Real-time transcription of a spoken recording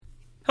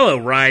Hello,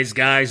 Rise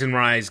Guys and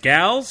Rise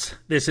Gals.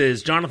 This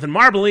is Jonathan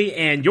Marbley,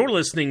 and you're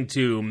listening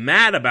to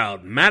Mad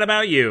About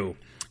You,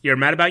 your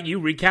Mad About You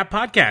recap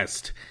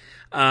podcast.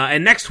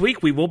 And next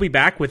week, we will be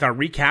back with our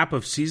recap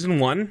of Season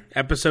 1,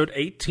 Episode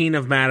 18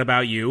 of Mad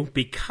About You,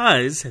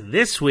 because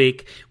this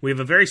week, we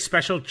have a very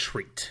special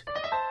treat.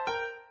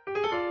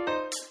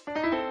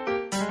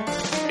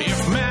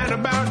 If Mad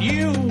About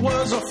You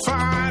was a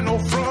final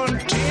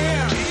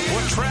frontier,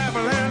 we're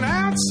traveling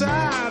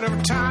outside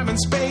of time and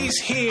space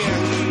here.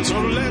 So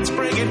let's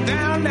break it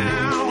down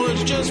now,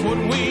 it's just what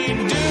we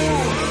do.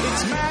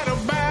 It's Mad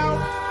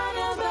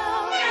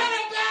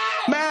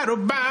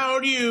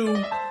About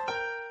You.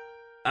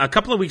 A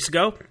couple of weeks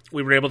ago,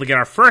 we were able to get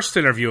our first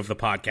interview of the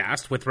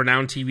podcast with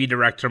renowned TV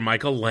director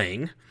Michael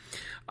Lang.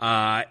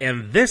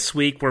 And this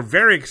week, we're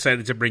very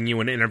excited to bring you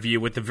an interview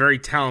with the very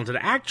talented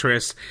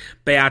actress,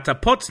 Beata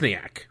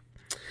Pozniak.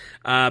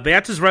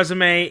 Beata's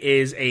resume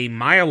is a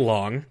mile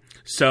long,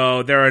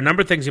 so there are a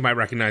number of things you might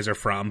recognize her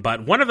from,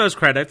 but one of those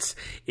credits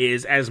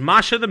is as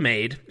Masha the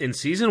Maid in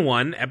Season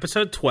 1,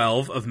 Episode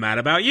 12 of Mad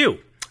About You,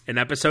 an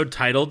episode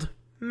titled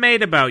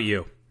Made About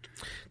You.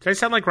 Did I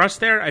sound like Russ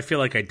there? I feel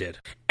like I did.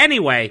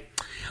 Anyway,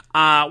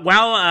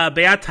 while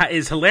Beata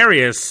is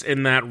hilarious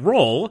in that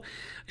role,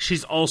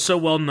 she's also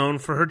well known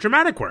for her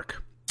dramatic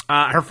work.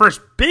 Her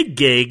first big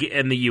gig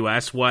in the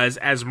U.S. was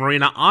as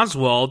Marina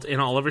Oswald in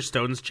Oliver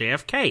Stone's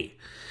JFK.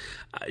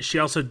 She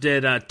also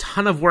did a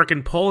ton of work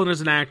in Poland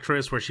as an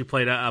actress, where she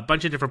played a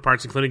bunch of different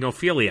parts, including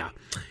Ophelia,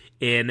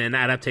 in an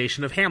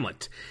adaptation of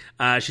Hamlet.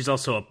 She's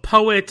also a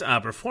poet, a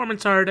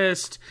performance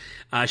artist.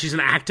 She's an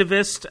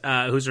activist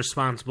who's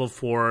responsible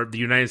for the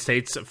United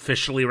States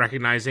officially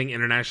recognizing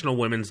International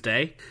Women's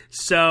Day.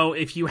 So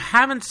if you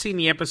haven't seen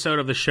the episode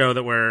of the show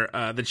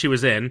that she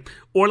was in,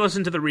 or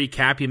listened to the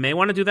recap, you may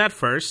want to do that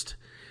first.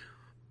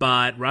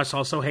 But Russ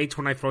also hates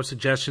when I throw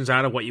suggestions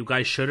out of what you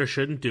guys should or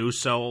shouldn't do,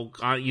 so,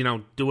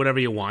 do whatever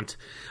you want.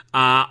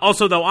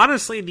 Also, though,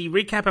 honestly, the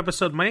recap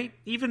episode might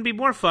even be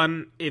more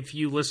fun if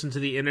you listen to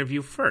the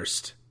interview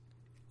first.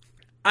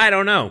 I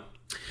don't know.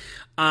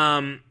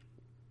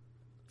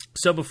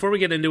 So before we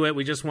get into it,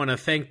 we just want to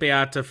thank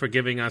Beata for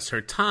giving us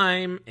her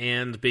time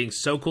and being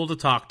so cool to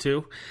talk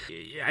to.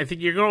 I think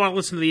you're going to want to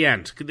listen to the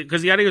end,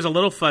 because the audio is a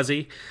little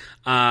fuzzy,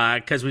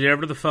 because we did it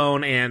over the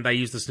phone, and I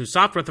used this new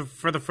software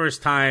for the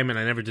first time, and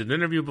I never did an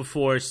interview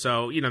before,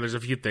 so, there's a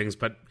few things,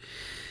 but,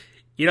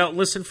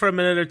 listen for a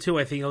minute or two.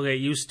 I think you'll get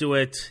used to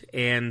it,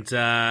 and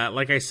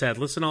like I said,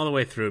 listen all the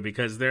way through,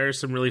 because there are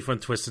some really fun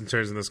twists and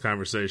turns in this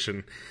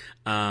conversation.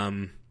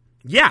 So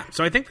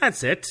I think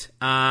that's it.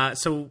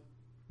 So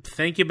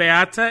thank you,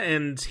 Beata,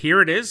 and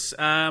here it is,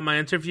 my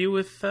interview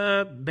with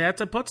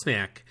Beata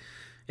Pozniak.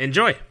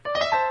 Enjoy.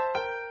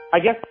 I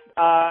guess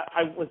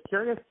I was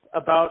curious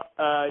about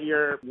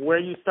where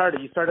you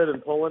started. You started in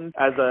Poland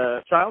as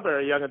a child or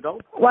a young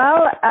adult?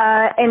 Well,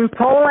 in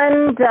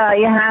Poland,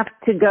 you have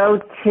to go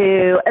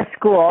to a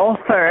school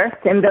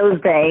first. In those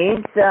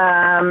days,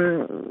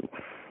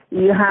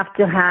 you have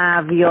to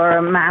have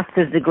your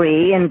master's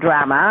degree in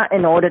drama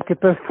in order to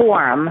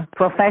perform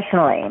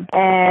professionally.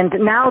 And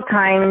now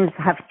times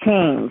have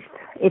changed.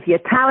 If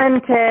you're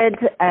talented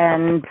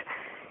and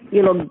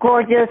you look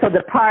gorgeous at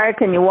the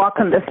park and you walk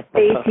on the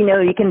stage,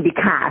 you can be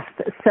cast.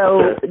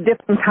 So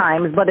different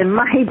times. But in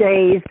my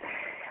days,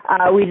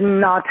 we did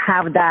not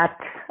have that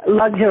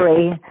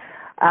luxury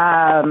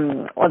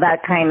or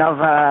that kind of,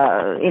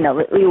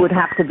 we would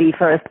have to be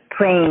first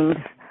trained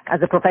as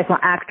a professional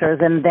actors,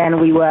 and then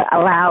we were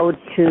allowed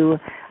to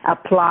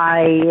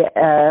apply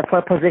for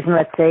a position,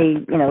 let's say,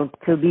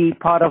 to be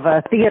part of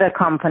a theater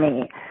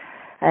company.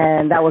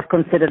 And that was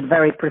considered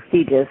very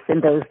prestigious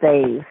in those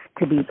days,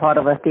 to be part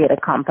of a theater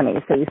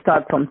company. So you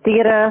start from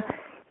theater,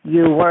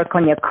 you work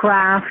on your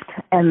craft,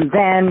 and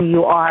then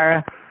you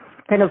are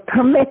kind of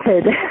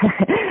permitted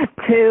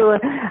to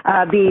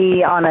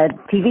be on a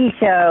TV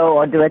show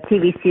or do a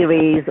TV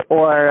series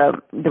or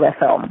do a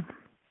film.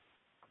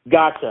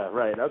 Gotcha,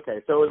 right,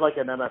 okay. So it was like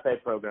an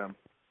MFA program.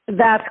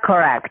 That's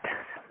correct.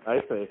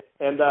 I see.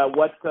 And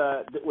what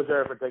was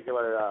there a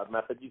particular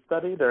method you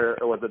studied, or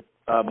was it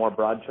more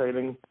broad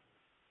training?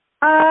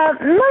 No,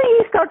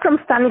 you start from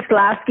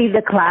Stanislavski,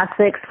 the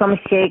classics, from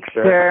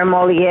Shakespeare,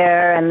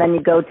 Molière, and then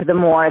you go to the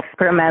more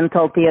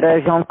experimental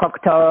theater, Jean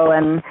Cocteau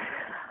and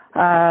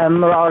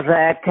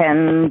Mrożek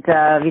and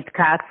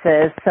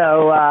Witkacys.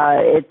 So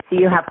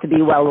you have to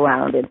be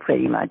well-rounded,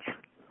 pretty much.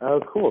 Oh,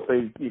 cool. So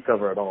you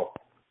cover it all.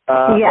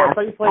 Yeah,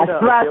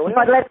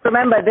 but let's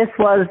remember this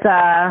was,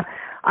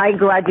 I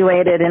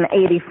graduated in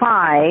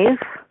 85,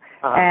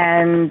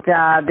 and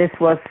this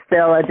was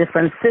still a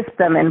different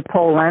system in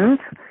Poland,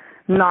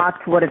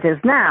 not what it is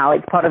now.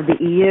 It's part of the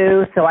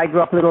EU, so I grew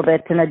up a little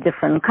bit in a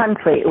different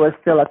country. It was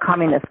still a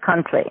communist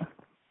country.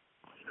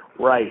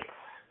 Right.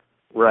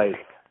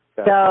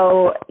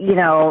 So,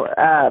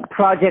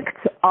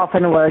 projects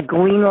often were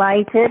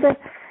green-lighted.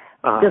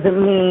 Doesn't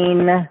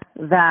mean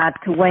that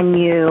when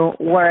you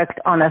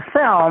worked on a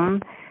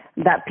film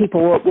that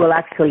people will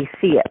actually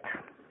see it.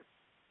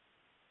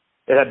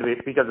 It had to be,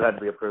 because it had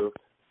to be approved.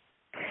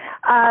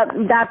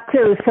 That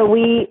too. So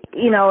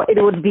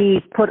it would be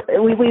put,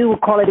 we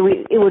would call it,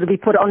 it would be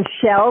put on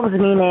shelves,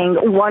 meaning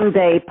one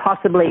day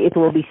possibly it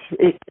will be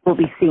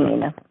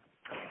seen.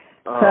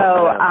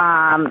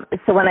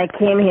 So when I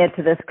came here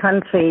to this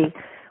country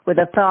with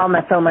a film,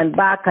 went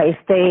back, I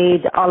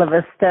stayed.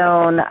 Oliver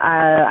Stone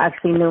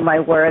actually knew my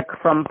work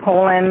from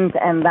Poland,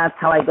 and that's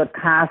how I got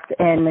cast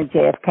in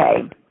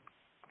JFK.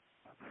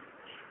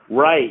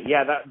 Right,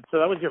 yeah. So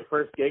that was your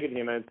first gig in the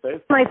United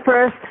States? My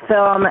first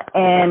film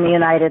in the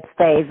United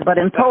States, but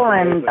in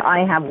Poland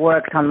I have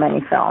worked on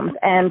many films,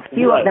 and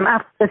few of them,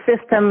 after the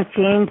system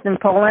changed in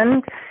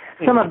Poland,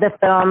 some of the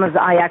films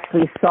I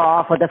actually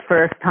saw for the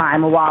first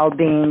time while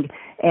being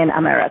in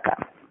America.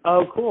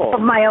 Oh, cool.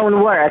 Of my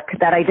own work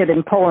that I did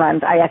in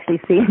Poland, I actually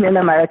seen in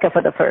America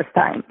for the first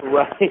time.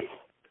 Right.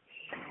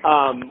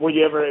 Were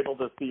you ever able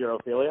to see your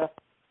Ophelia?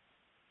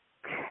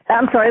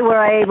 I'm sorry, were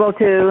I able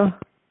to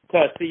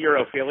see your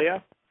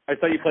Ophelia? I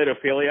thought you played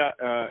Ophelia.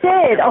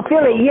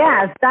 Ophelia,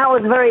 yes. That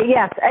was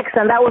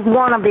excellent. That was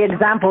one of the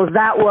examples.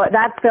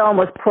 That film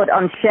was put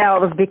on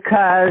shelves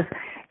because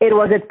it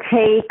was a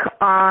take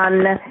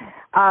on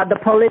the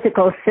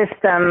political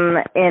system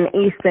in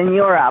Eastern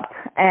Europe.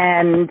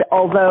 And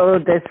although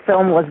this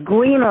film was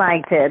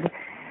green-lighted,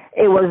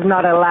 it was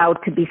not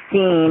allowed to be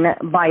seen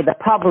by the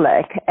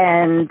public.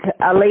 And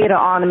later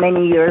on,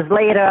 many years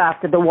later,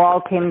 after the wall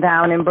came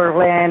down in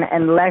Berlin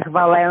and Lech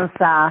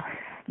Walesa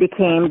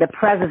became the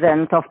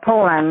president of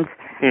Poland,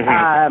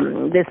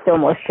 this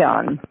film was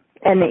shown.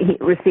 And he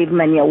received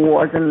many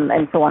awards and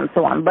so on and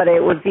so on. But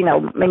it was,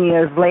 many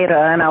years later,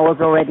 and I was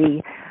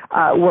already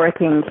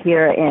working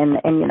here in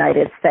the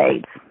United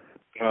States.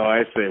 Oh,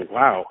 I see.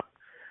 Wow.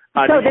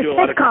 So the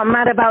sitcom,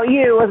 Mad About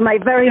You, was my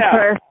very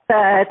first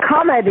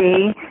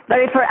comedy.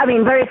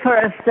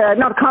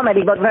 Not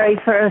comedy, but very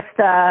first.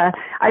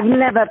 I've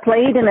never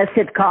played in a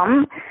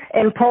sitcom.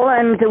 In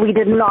Poland, we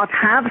did not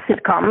have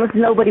sitcoms.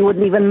 Nobody would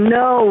even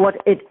know what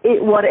is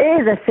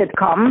a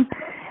sitcom.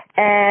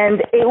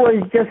 And it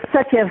was just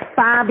such a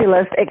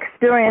fabulous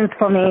experience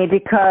for me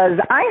because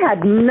I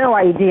had no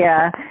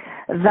idea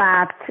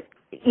that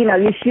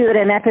you shoot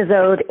an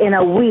episode in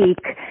a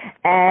week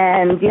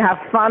and you have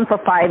fun for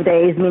 5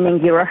 days, meaning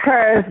you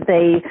rehearse,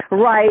 they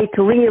write,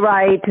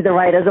 rewrite, the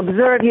writers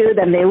observe you,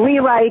 then they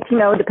rewrite,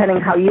 depending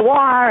how you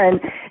are, and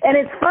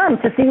it's fun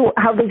to see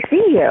how they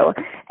see you.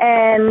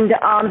 And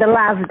on the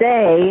last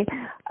day,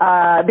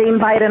 they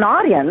invite an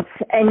audience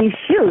and you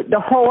shoot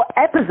the whole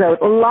episode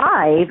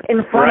live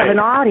in front of an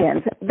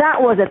audience. That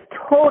was a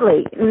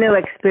totally new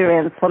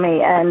experience for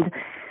me and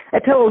a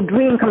total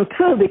dream come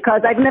true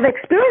because I've never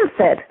experienced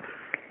it.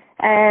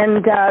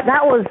 And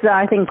that was,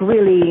 I think,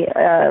 really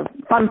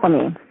fun for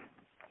me.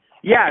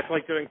 Yeah, it's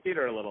like doing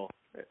theater a little.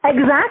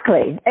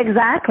 Exactly. It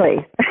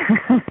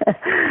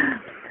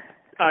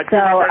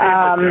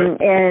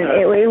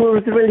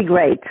was really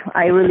great.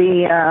 I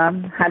really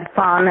had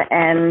fun,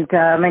 and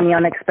many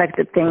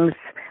unexpected things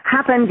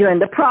happened during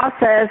the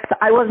process.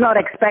 I was not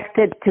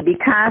expected to be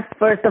cast,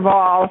 first of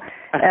all.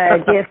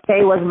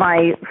 JFK was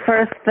my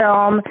first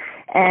film.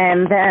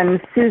 And then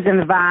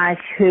Susan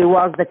Vash, who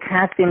was the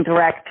casting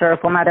director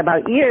for Mad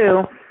About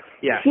You,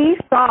 she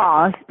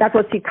saw, that's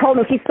what she told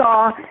me, she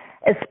saw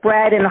a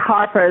spread in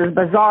Harper's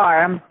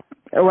Bazaar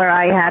where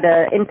I had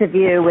an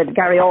interview with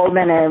Gary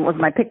Oldman and was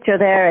my picture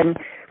there. And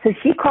so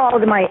she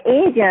called my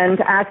agent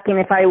asking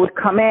if I would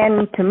come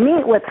in to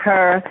meet with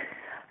her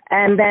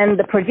and then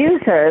the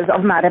producers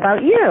of Mad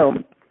About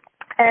You.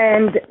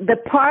 And the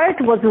part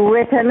was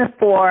written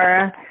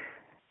for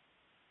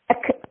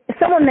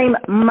someone named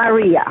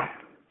Maria.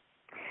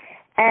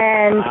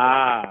 And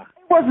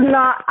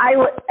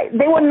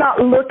they were not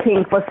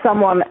looking for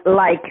someone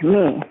like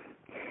me.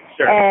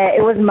 Sure.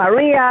 It was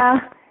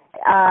Maria.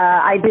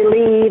 I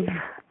believe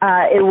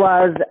it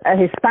was a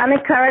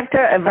Hispanic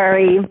character, a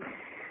very,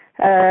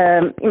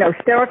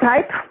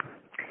 stereotype.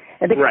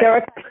 A big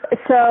stereotype.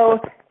 So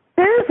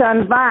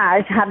Susan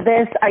Vash had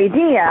this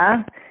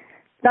idea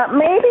that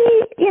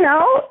maybe,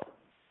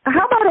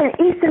 how about an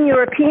Eastern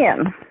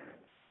European?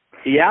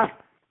 Yeah.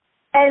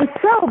 And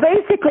so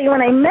basically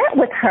when I met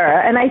with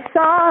her and I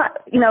saw,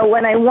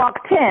 when I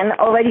walked in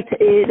already,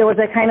 there was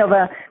a kind of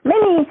a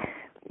many,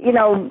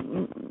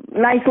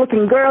 nice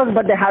looking girls,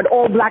 but they had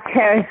all black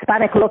hair,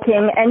 Hispanic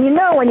looking. And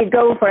when you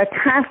go for a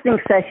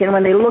casting session,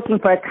 when they're looking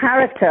for a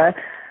character,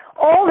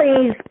 all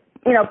these,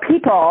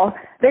 people,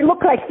 they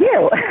look like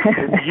you.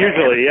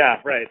 Usually, yeah,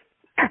 right.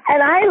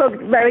 And I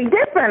looked very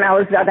different. I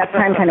was at that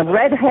time kind of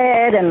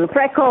redhead and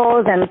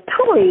freckles and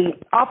totally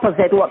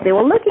opposite what they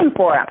were looking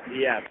for.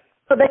 Yeah.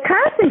 So the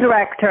casting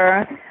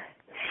director,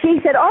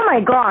 she said, oh my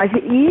gosh,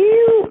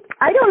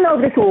 I don't know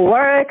if this will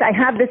work. I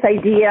have this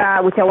idea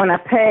which I want to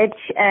pitch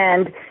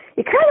and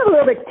you're kind of a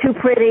little bit too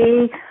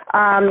pretty.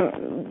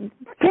 Can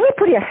you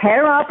put your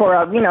hair up or,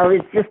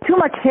 it's just too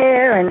much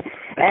hair and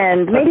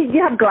maybe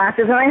you have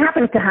glasses. And I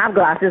happen to have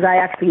glasses.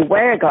 I actually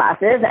wear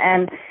glasses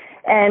and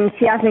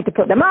she asked me to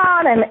put them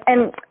on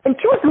and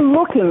she was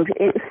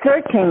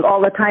searching all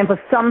the time for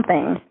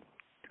something.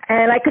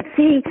 And I could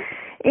see,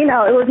 it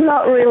was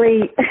not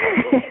really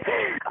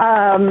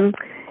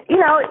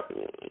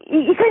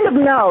you kind of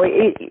know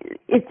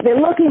they're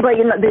looking, but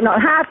they're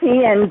not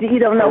happy, and you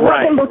don't know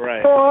what they're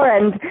looking for,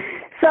 and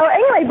so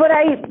anyway. But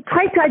I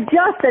try to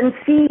adjust and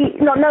see,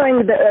 not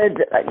knowing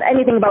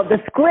anything about the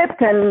script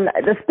and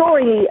the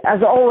story.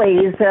 As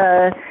always,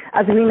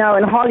 as we know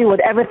in Hollywood,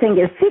 everything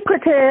is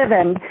secretive,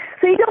 and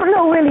so you don't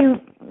know really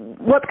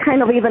what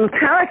kind of even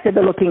character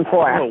they're looking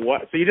for. Oh,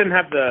 what? So you didn't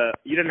have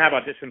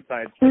audition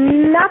sites?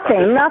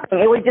 Nothing.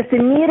 It was just a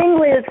meeting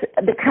with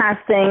the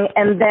casting,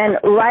 and then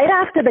right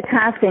after the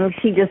casting,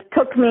 she just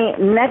took me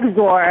next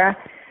door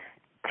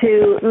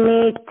to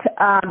meet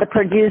the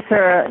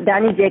producer,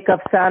 Danny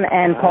Jacobson,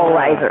 and Paul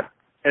Reiser.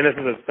 And this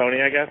is at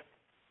Sony, I guess?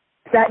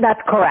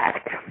 That's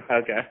correct.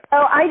 Okay.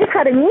 So I just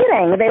had a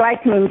meeting. They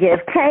liked me in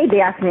JFK. They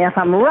asked me if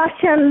I'm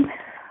Russian.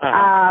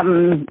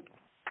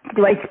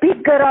 Do I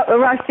speak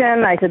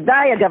Russian? I said,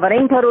 да, я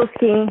говорим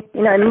по-русски.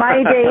 In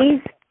my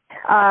days,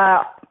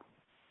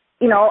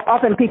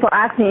 often people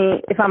ask me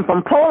if I'm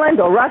from Poland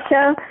or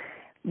Russia.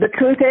 The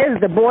truth is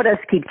the borders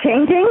keep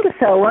changing.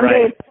 So one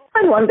day it's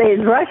Poland, one day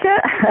it's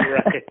Russia.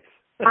 Right.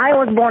 I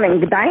was born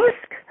in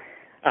Gdańsk.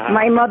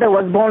 My mother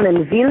was born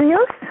in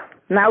Vilnius.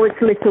 Now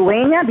it's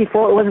Lithuania.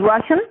 Before it was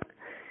Russian.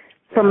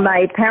 From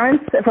my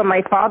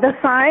father's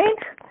side,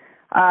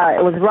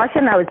 it was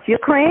Russian. Now it's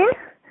Ukraine.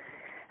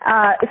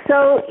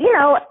 So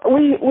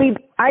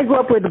I grew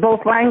up with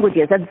both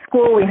languages. At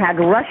school we had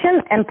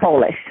Russian and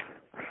Polish.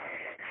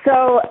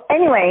 So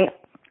anyway,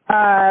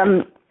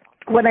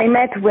 when I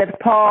met with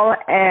Paul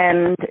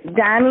and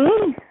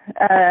Danny,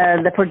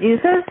 the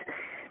producers,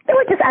 they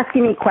were just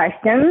asking me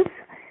questions,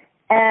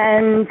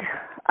 and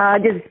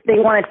they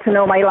wanted to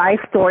know my life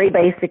story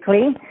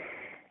basically.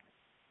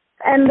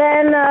 And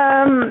then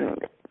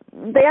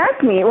they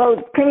asked me,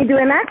 well, can you do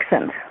an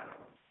accent?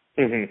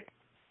 Mm-hmm.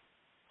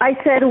 I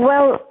said,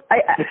 well,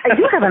 I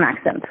do have an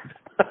accent.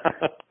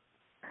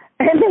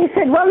 And they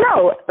said, well,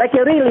 no,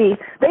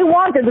 they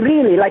wanted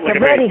really like a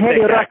very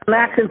heavy Russian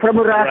accent from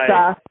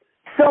Russia,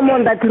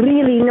 someone that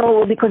really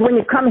knows, because when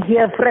you come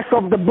here fresh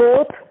off the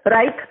boat,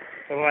 right?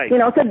 Right.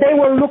 So they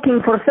were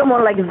looking for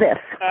someone like this.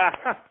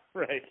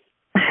 Right.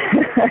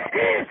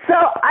 So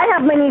I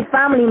have many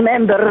family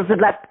members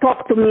that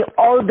talk to me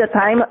all the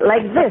time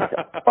like this.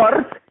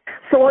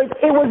 So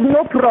it was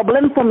no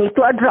problem for me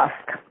to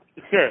adjust.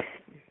 Sure.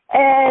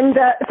 And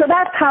so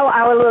that's how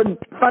our little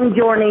fun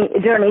journey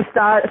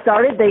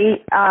started.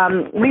 They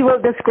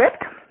rewrote the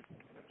script.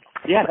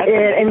 Yeah.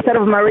 Instead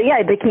of Maria,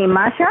 I became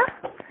Masha.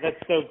 That's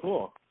so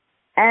cool.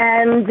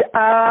 And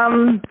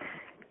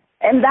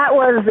that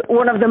was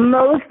one of the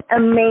most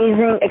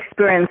amazing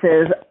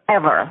experiences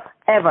ever.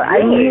 Really?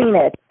 I mean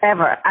it,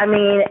 ever. I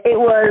mean, it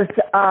was,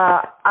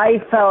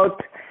 I felt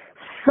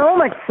so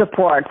much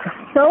support,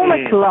 so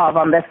much love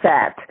on the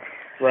set.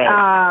 Right.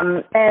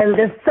 And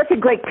there's such a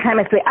great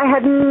chemistry. I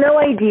had no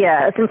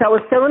idea, since I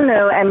was so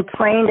new and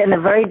trained in a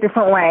very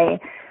different way.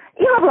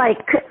 You have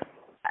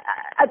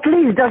at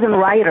least a dozen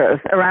writers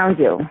around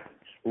you.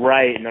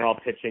 Right, and they're all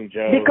pitching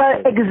jokes.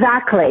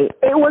 Exactly.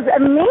 It was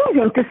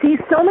amazing to see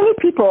so many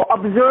people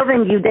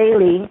observing you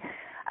daily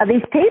at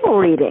these table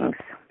readings.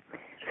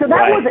 So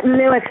that was a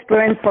new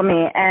experience for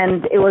me,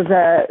 and it was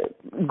a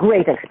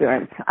great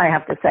experience, I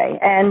have to say.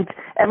 And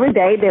every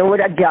day they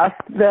would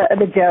adjust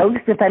the jokes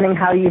depending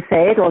how you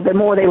say it, or the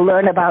more they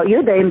learn about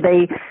you, they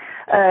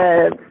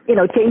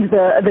change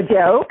the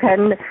joke,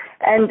 and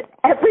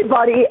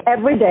everybody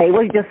every day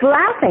was just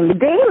laughing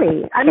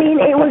daily. I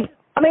mean, it was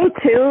coming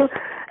to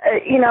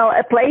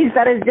a place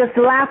that is just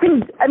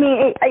laughing. I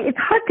mean, it's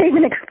hard to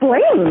even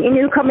explain. And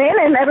you come in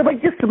and everybody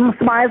just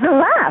smiles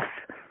and laughs.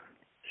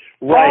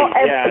 Right,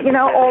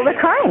 all the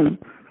time.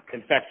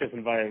 Infectious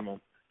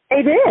environment.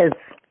 It is.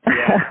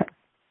 Yeah.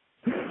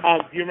 Do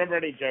you remember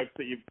any jokes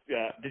that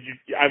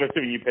I'm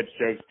assuming you pitched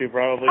jokes too,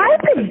 probably? I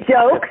pitched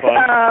jokes.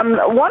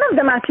 One of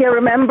them actually I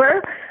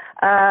remember,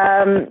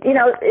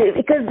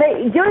 because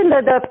during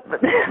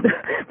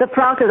the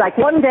process, like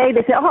one day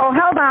they said, oh,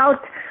 how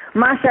about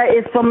Masha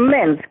is from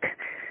Minsk?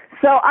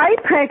 So I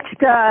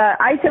pitched,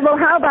 I said, well,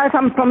 how about if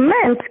I'm from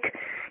Minsk?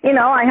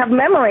 I have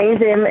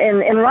memories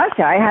in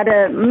Russia. I had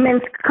a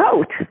Minsk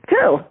coat,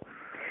 too.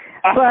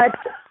 But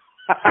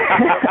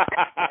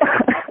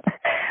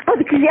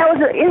because I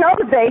was, in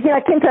those days,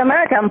 I came to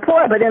America, I'm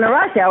poor, but in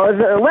Russia, I was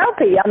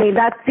wealthy. I mean,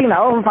 that's,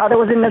 father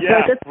was in the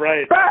circus. Yeah,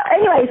 right. But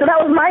anyway, so that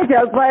was my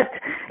joke, but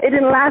it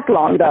didn't last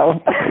long,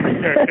 though.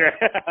 Sure.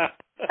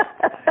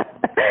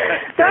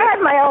 So I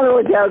had my own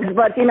little jokes,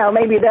 but,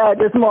 maybe they're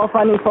just more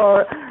funny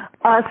for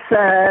us,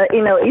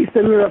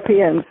 Eastern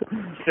Europeans.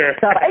 Sure.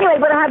 So anyway,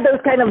 but I had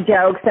those kind of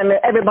jokes, and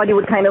everybody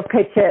would kind of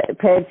pitch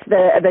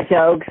the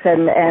jokes,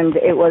 and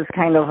it was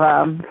kind of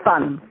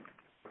fun.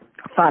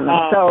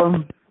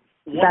 So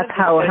that's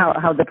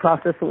how the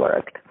process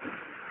worked.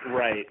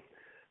 Right.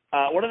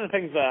 One of the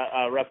things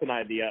Russ and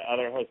I, the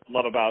other hosts,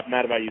 love about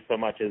Mad About You so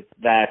much is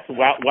that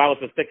while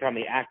it's a sitcom,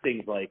 the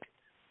acting's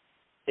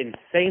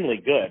insanely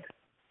good.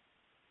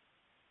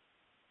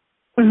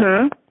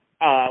 Mhm.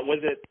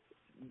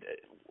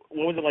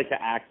 What was it like to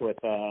act with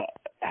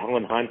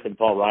Helen Hunt and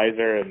Paul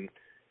Reiser and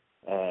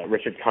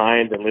Richard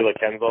Kind and Leela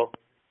Kenzel?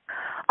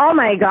 Oh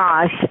my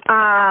gosh.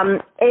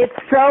 It's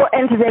so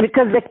interesting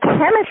because the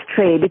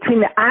chemistry between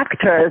the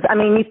actors, I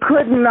mean, you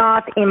could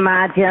not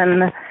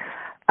imagine,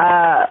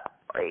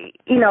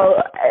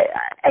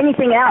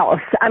 anything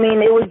else. I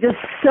mean, it was just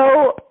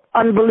so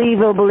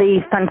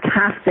unbelievably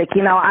fantastic.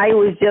 I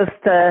was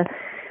just,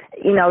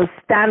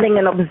 standing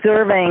and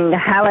observing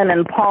Helen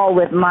and Paul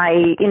with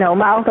my,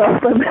 mouth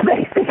open,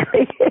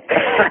 basically.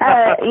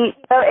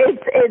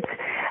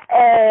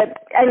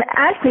 And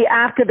actually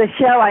after the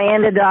show, I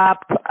ended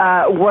up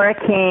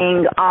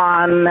working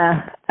on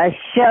a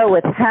show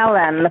with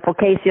Helen for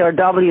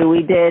KCRW.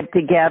 We did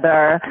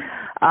together.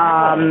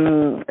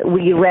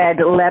 We read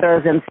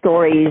letters and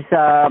stories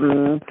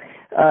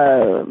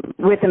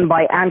written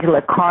by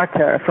Angela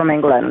Carter from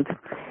England,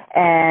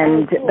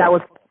 and that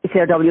was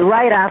KCRW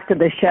right after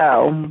the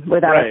show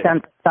with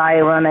Alexander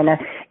Siren, and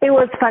it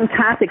was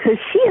fantastic. So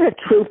she's a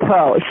true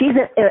pro. She's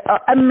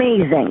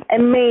amazing.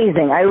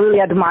 I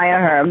really admire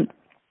her,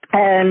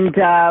 and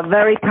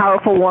very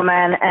powerful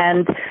woman,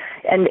 and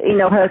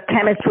her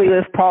chemistry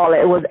with Paul,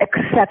 it was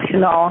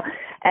exceptional.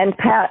 And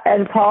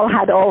Paul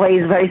had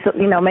always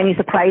many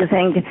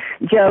surprising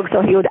jokes,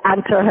 so he would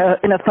answer her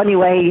in a funny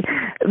way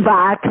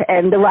back,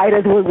 and the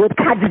writers would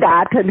catch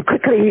that and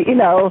quickly,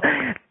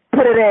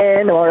 put it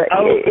in or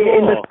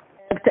in the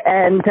script.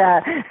 And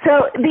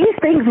so these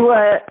things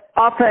were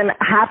often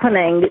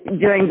happening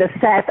during the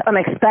set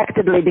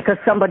unexpectedly because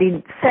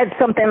somebody said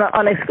something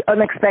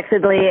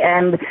unexpectedly,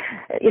 and,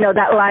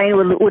 that line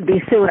would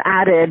be soon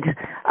added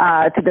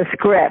to the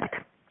script.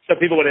 So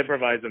people would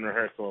improvise in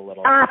rehearsal a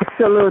little.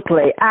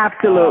 Absolutely.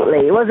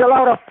 It was a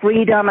lot of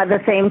freedom at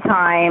the same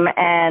time,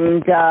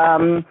 and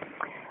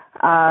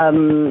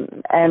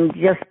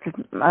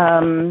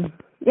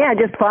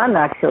just fun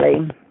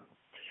actually.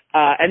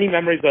 Any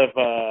memories of,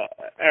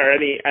 or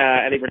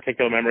any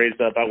particular memories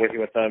about working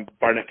with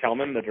Barnett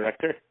Kellman, the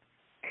director?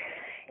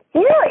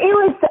 It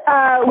was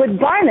with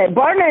Barnett.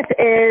 Barnett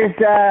is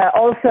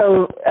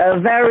also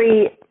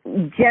very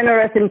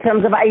generous in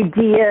terms of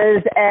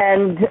ideas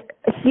and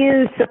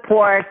huge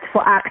support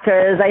for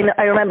actors.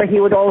 I remember he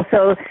would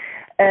also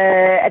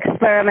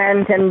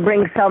experiment and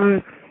bring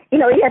some, he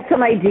had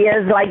some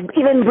ideas, like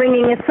even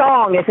bringing a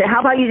song. He said,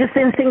 how about you just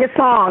sing a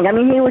song? I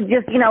mean, he would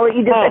just,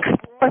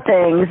 explore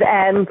things.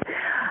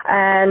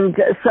 And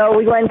so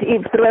we went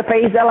through a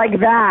phase like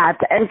that.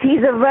 And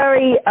he's a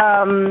very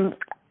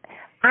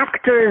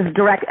actors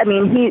direct. I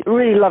mean, he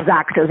really loves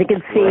actors. You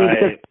can see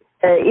because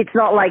it's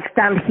not like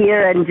stand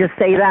here and just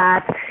say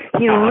that.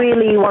 He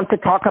really wants to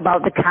talk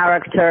about the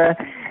character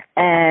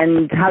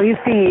and how you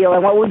feel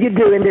and what would you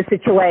do in this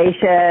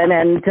situation,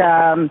 and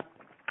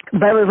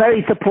very,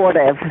 very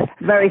supportive,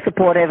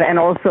 and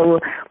also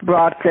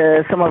brought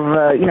some of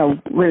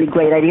really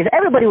great ideas.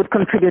 Everybody would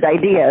contribute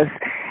ideas,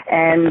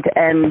 and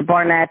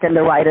Barnett and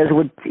the writers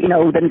would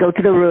then go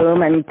to the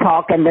room and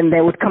talk, and then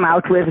they would come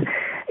out with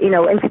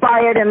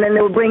inspired, and then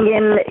they would bring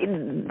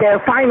in their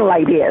final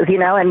ideas,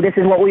 and this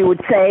is what we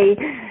would say,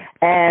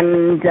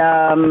 and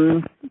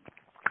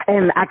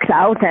act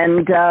out,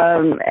 and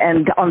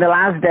on the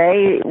last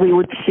day we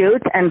would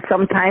shoot, and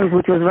sometimes,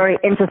 which was very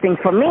interesting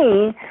for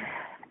me,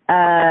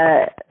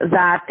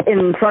 that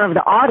in front of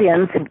the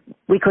audience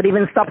we could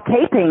even stop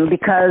taping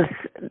because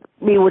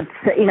we would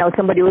say,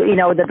 somebody,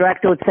 the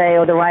director would say,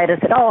 or the writer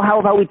said, oh, how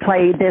about we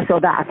try this or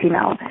that,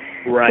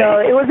 Right. So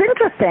it was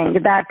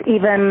interesting that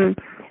even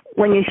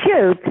when you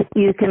shoot,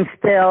 you can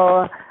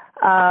still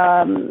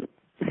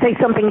say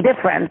something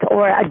different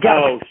or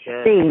adjust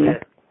the scene.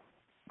 Sure.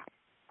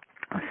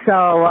 So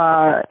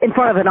in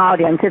front of an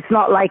audience, it's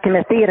not like in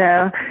a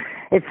theater.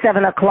 It's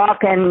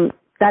 7:00 and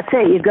that's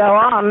it. You go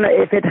on.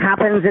 If it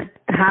happens, it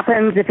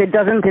happens. If it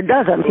doesn't, it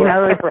doesn't.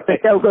 The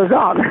show goes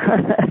on.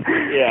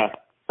 Yeah.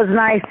 It was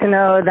nice to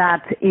know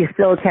that you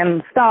still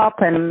can stop,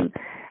 and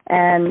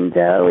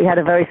we had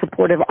a very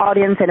supportive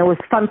audience, and it was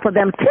fun for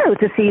them too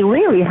to see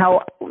really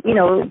how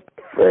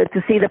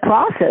to see the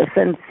process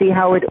and see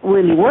how it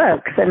really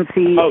works and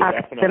see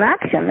actors in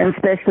action, and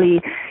especially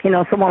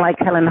someone like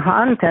Helen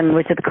Hunt and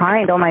Richard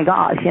Kind. Oh my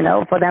gosh,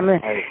 for them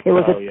it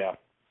was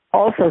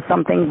also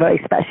something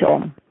very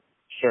special.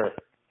 Sure.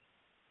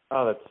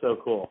 Oh, that's so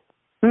cool.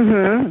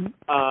 Mhm.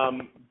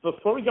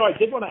 Before we go, I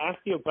did want to ask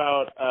you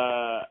about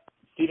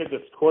Theater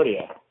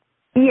Discordia.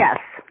 Yes.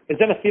 Is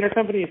that a theater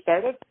company you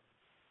started?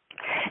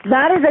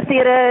 That is a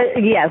theater.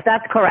 Yes,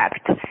 that's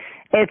correct.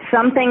 It's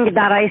something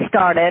that I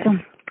started.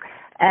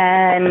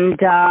 And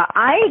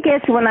I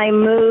guess when I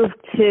moved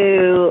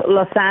to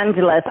Los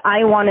Angeles,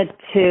 I wanted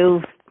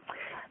to,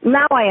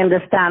 now I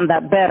understand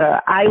that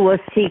better. I was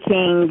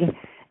seeking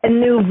a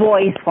new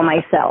voice for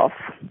myself.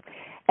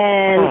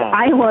 And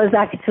I was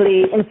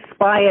actually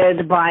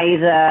inspired by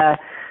the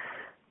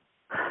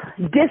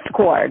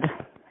discord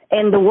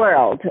in the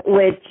world,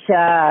 which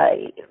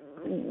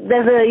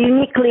there's a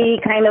uniquely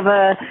kind of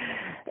a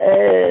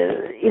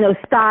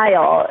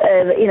style,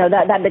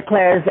 that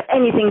declares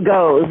anything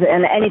goes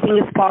and anything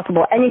is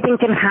possible. Anything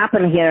can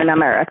happen here in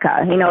America.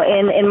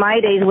 In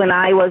my days when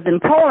I was in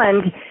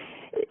Poland,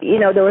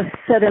 there were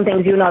certain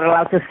things you're not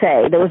allowed to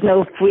say. There was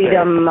no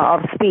freedom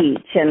of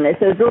speech, and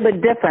so it's a little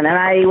bit different.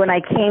 And when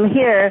I came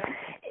here,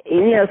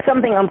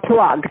 something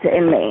unplugged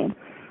in me.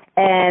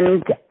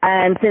 And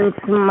since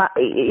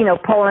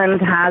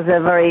Poland has a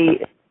very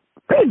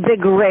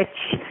big, rich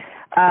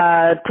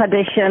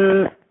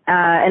tradition,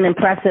 an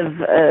impressive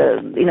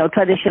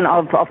tradition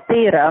of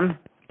theater,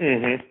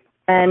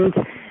 and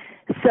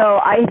so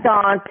I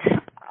thought,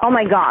 oh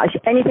my gosh,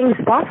 anything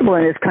is possible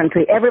in this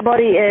country.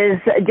 Everybody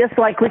is just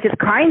like Richard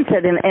Kind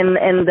said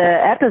in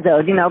the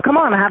episode. Come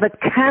on, have a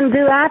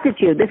can-do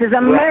attitude. This is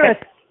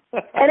America.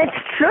 Right. And it's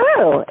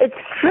true. It's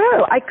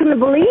true. I couldn't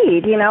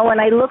believe, when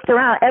I looked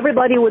around,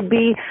 everybody would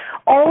be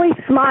always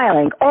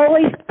smiling,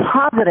 always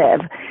positive,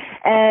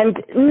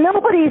 and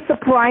nobody is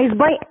surprised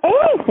by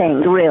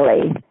anything,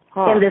 really,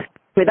 in this country.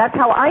 That's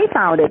how I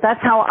found it. That's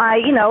how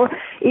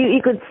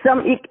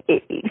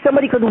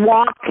somebody could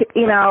walk,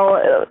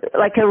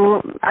 like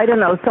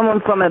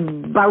someone from a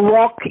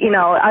Baroque,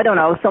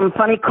 some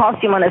funny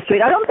costume on the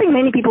street. I don't think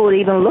many people would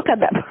even look at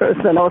that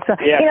person. Also,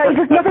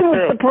 just nothing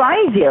would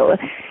surprise you.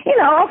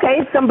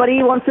 Okay,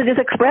 somebody wants to just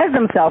express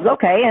themselves.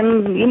 Okay,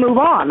 and you move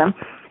on.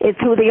 It's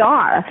who they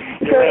are.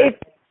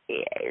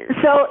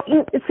 So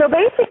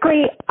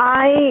basically,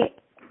 I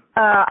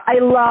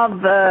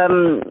love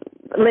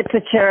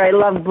literature, I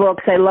love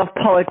books, I love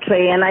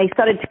poetry, and I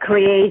started to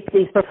create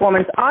these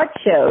performance art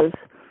shows,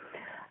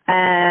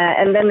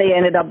 and then they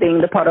ended up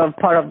being the part of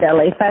the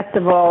LA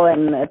Festival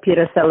and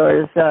Peter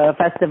Sellers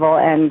Festival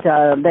and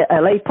the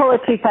LA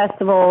Poetry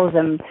Festivals,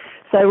 and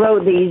so I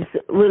wrote these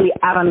really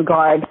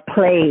avant-garde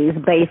plays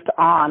based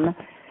on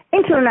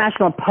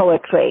international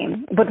poetry,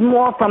 but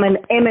more from an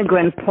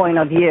immigrant point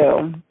of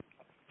view.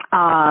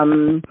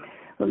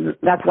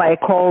 That's why I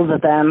called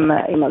them,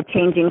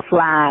 Changing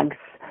Flags.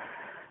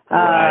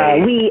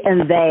 Right. We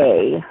and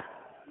they.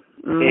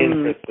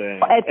 Interesting.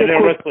 And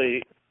they're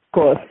roughly...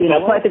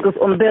 Poeticus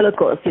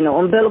umbilicus,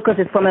 umbilicus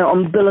is from an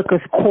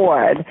umbilicus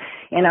cord,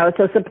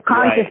 so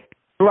subconscious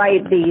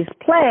write these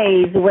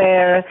plays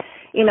where,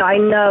 I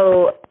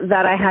know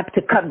that I had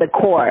to cut the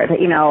cord,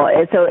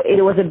 so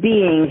it was a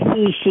being,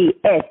 he, she,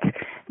 it,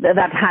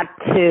 that had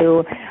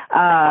to,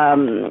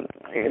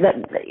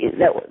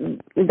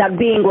 that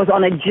being was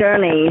on a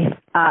journey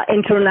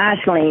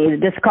internationally,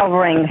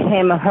 discovering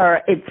him,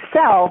 her,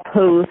 itself,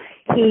 who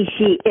he,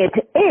 she, it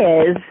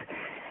is.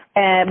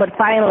 But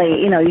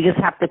finally, you just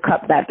have to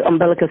cut that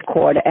umbilicus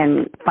cord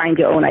and find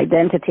your own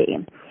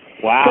identity.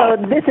 Wow. So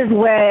this is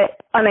where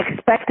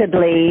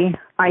unexpectedly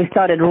I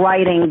started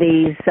writing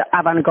these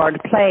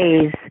avant-garde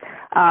plays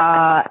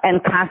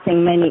and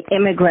casting many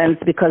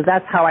immigrants, because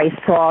that's how I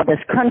saw this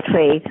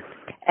country.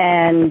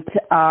 And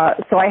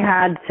so I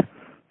had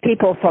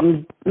people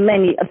from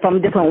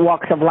different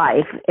walks of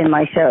life in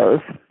my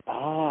shows.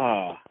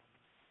 Ah.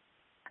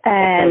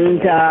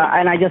 And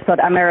I just thought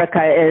America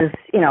is,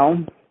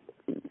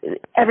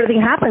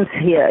 everything happens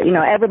here.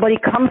 Everybody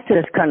comes to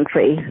this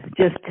country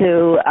just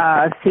to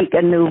seek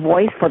a new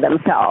voice for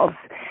themselves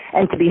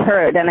and to be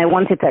heard. And I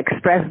wanted to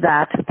express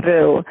that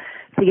through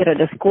Theater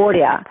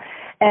Discordia.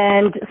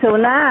 And so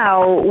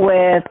now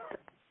with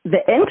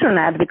the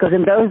internet, because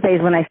in those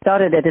days when I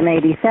started it in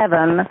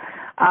 87,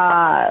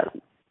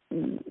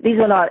 these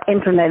were not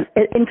internet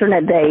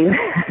days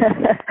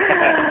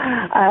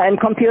and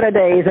computer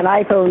days and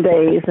iPhone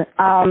days.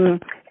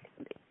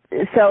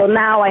 So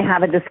now I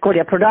have a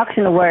Discordia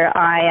production where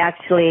I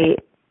actually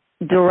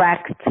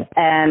direct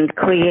and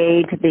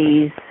create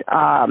these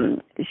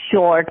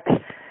short,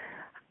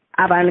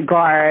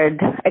 avant-garde,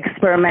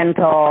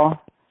 experimental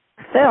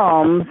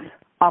films,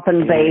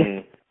 often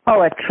based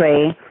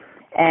poetry.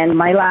 And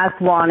my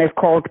last one is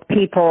called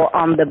People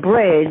on the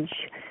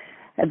Bridge,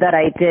 that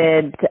I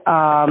did,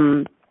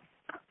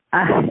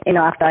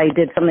 after I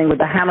did something with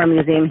the Hammer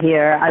Museum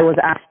here, I was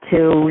asked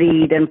to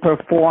read and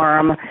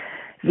perform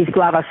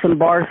Wisława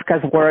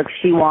Szymborska's work.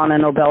 She won a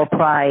Nobel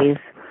Prize.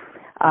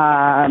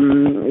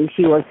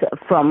 She was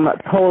from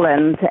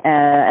Poland,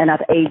 and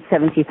at age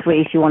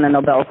 73, she won a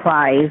Nobel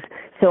Prize.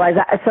 Because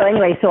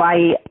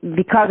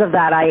of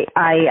that,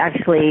 I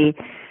actually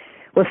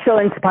was so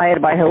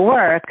inspired by her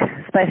work,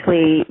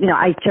 especially,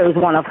 I chose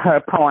one of her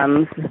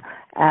poems.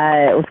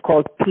 It was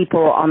called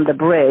People on the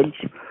Bridge.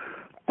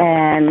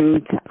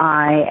 And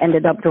I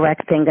ended up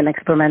directing an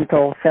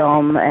experimental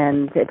film,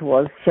 and it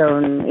was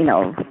shown,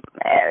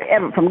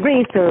 from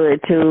Greece to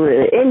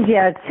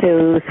India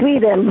to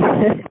Sweden.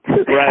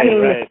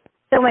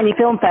 So many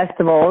film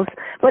festivals.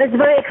 But it's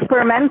very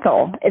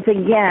experimental. It's,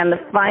 again,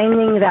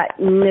 finding that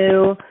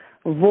new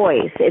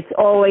voice. It's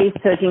always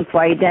searching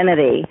for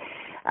identity,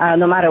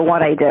 no matter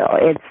what I do.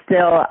 It's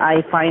still,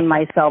 I find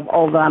myself,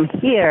 although I'm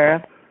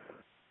here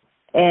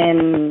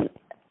in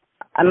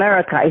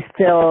America,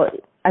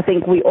 I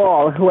think we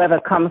all, whoever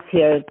comes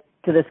here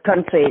to this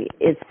country,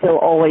 is still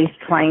always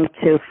trying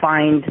to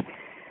find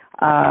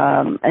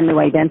a new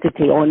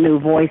identity or a new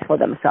voice for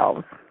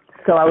themselves.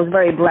 So I was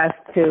very blessed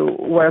to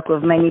work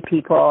with many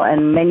people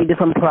and many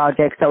different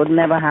projects. I would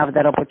never have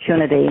that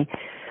opportunity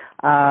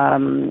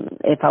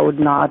if I would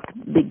not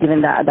be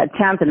given that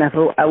chance, and if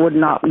I would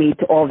not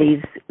meet all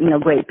these,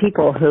 great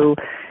people who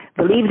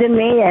believed in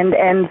me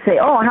and say,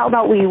 oh, how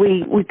about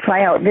we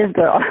try out this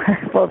girl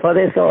for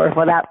this or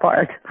for that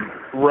part.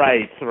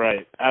 Right,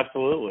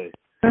 absolutely.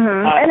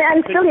 Mm-hmm.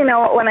 And still,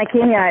 when I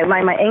came here,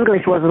 my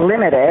English was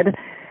limited,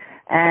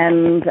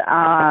 and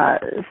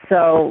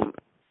so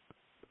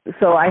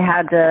I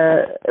had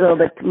a little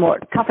bit more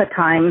tougher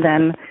time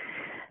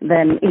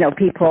than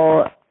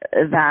people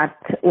that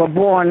were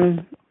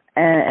born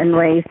and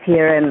raised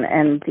here,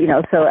 and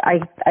so I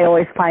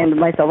always find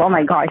myself, oh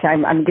my gosh,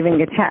 I'm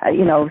giving a chance,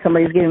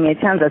 somebody's giving me a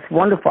chance. That's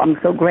wonderful. I'm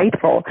so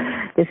grateful.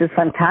 This is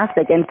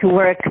fantastic. And to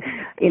work,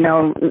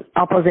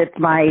 opposite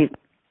my,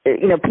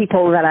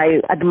 people that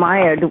I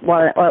admired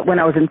when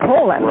I was in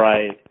Poland.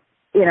 Right.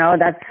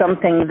 That's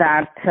something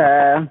that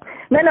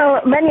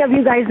many of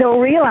you guys don't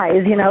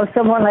realize.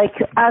 Someone like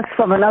us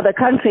from another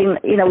country,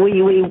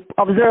 we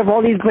observe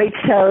all these great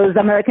shows,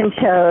 American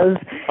shows,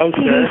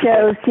 TV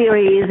shows,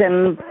 series,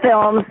 and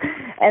films,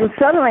 and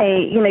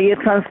suddenly,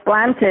 you're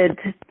transplanted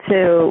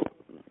to,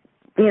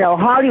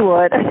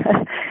 Hollywood,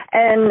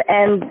 and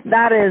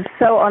that is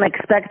so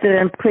unexpected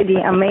and pretty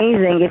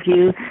amazing. If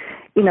you,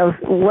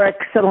 work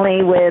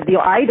suddenly with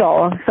your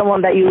idol,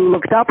 someone that you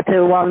looked up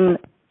to when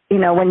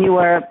you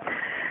were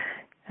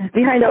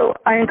behind the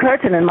Iron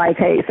Curtain, in my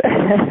case.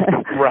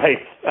 Right,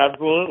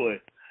 absolutely.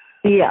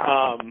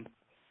 Yeah.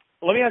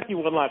 Let me ask you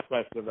one last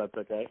question, if that's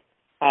okay.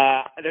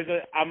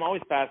 I'm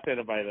always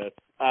fascinated by this.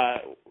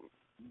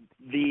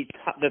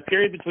 The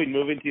period between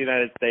moving to the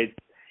United States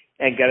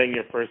and getting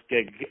your first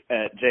gig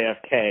at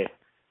JFK,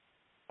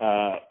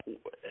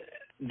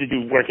 did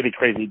you work any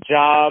crazy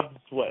jobs?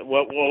 What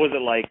was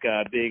it like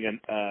being an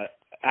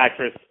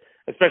actress,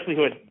 especially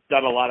who had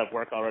done a lot of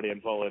work already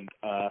in Poland,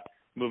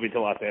 moving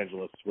to Los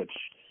Angeles, which,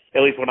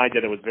 at least when I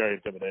did it, was very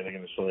intimidating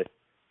initially?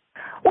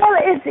 Well,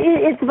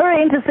 it's a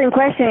very interesting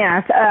question you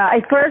asked.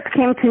 I first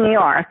came to New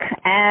York,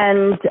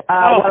 and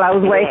while I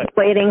was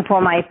waiting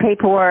for my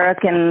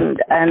paperwork and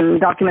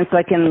documents so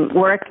I can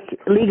work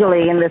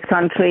legally in this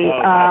country,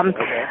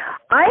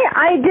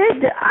 I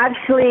did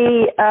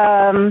actually...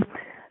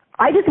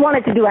 I just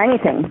wanted to do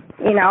anything.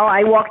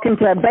 I walked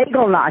into a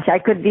bagel nosh. I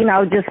could,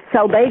 just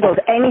sell bagels,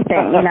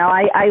 anything.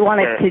 I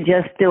wanted to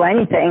just do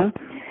anything,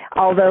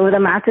 although the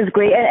math is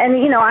great. And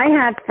I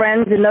had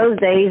friends in those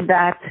days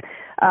that,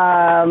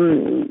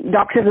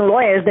 doctors and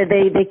lawyers, that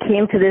they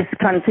came to this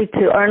country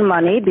to earn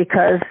money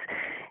because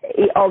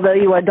although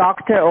you were a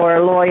doctor or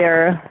a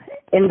lawyer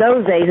in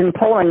those days in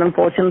Poland,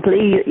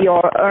 unfortunately,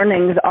 your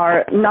earnings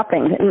are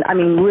nothing. I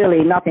mean,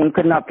 really nothing,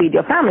 could not feed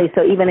your family.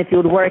 So even if you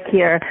would work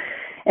here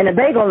in a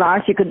bagel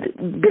nosh, you could,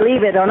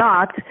 believe it or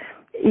not,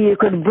 you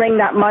could bring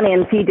that money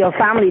and feed your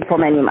family for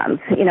many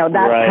months.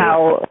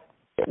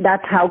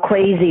 That's how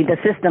crazy the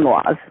system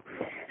was.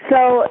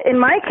 So in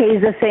my case,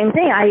 the same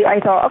thing.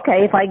 I thought,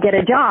 okay, if I get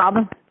a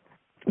job,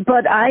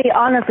 but I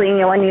honestly,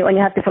 when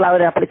you have to fill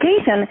out an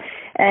application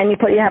and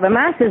you have a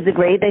master's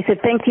degree, they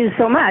said, thank you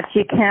so much.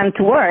 You can't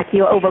work.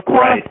 You're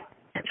overqualified. Right.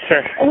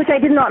 Sure. Which I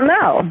did not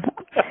know.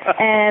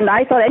 And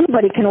I thought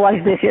anybody can wash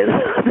dishes.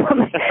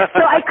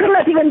 So I could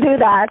not even do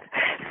that.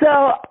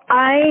 So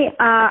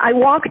I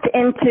walked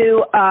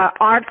into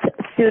Art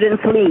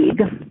Students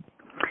League,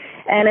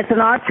 and it's an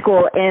art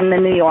school in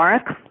New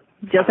York,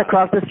 just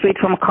across the street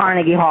from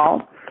Carnegie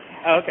Hall.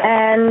 Okay.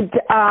 And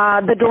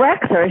the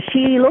director,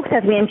 she looked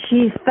at me and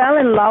she fell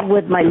in love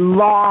with my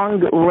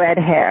long red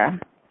hair.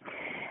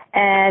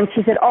 And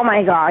she said, oh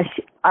my gosh,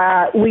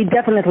 we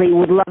definitely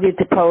would love you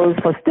to pose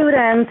for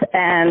students.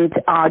 And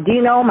do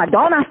you know,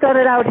 Madonna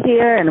started out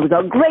here, and we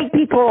got great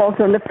people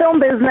also in the film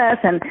business.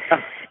 And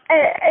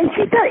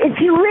she said, if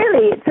you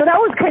really, so that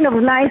was kind of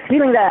a nice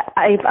feeling that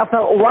I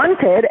felt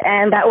wanted,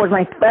 and that was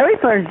my very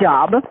first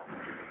job.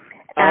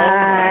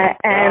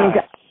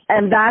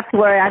 And that's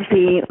where I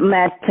actually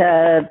met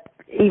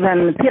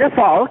even Peter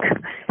Falk,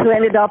 who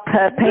ended up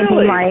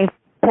painting my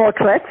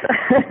portraits.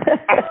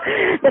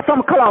 They're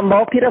from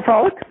Colombo, Peter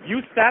Falk.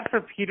 You sat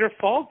for Peter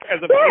Falk as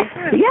a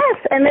patron? Yes.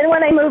 And then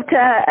when I moved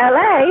to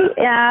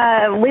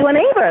L.A., we were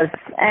neighbors,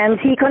 and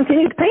he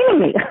continued painting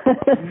me.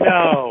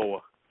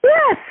 No.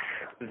 Yes.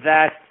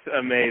 That's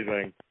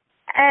amazing.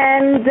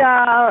 And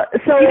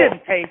so... He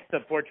didn't paint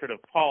the portrait of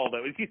Paul,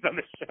 though. He's on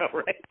the show,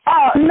 right?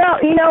 Oh, no.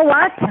 You know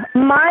what?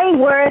 My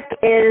work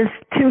is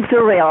too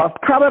surreal.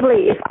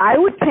 Probably if I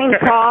would paint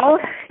Paul,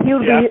 he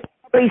would be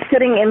probably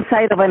sitting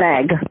inside of an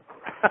egg.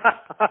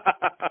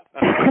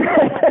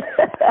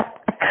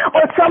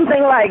 Or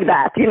something like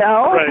that,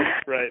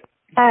 Right.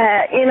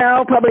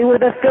 Probably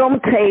with a film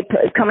tape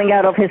coming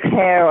out of his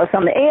hair or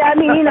something. I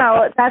mean,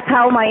 that's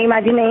how my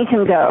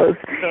imagination goes.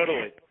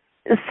 Totally.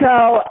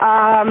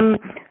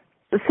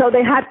 So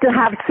they had to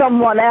have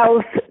someone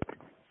else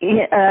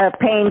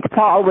paint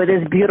Paul with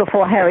his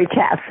beautiful hairy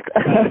chest.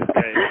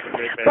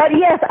 Great. But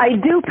yes, I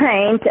do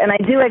paint and I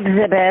do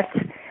exhibit.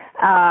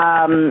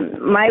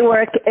 My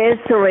work is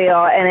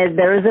surreal, and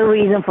there is a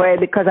reason for it,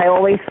 because I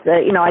always,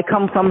 I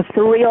come from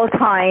surreal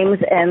times,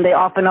 and they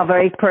often are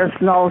very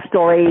personal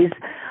stories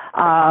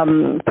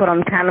put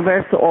on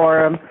canvas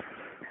or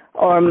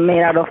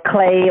made out of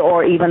clay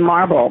or even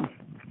marble.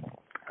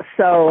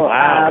 So,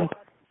 wow.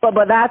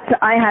 but that's,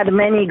 I had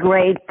many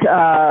great,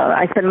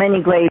 I spent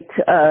many great,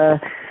 a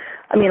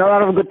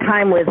lot of good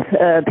time with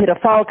Peter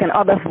Falk and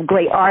other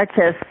great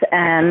artists.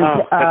 And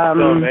that's so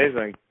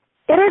amazing.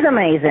 It is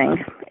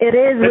amazing. It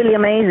is really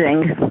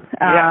amazing.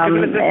 Yeah,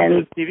 in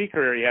his TV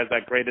career, he has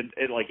that great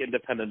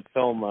independent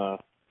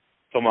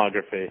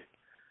filmography.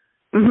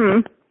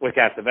 Mm-hmm. With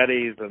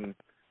Cassavetes, and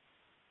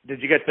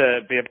did you get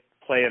to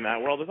play in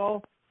that world at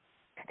all?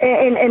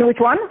 In which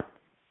one?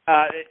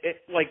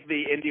 Like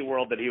the indie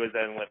world that he was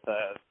in with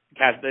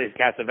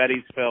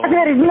Cassavetes film.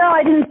 No,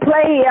 I didn't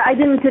play. I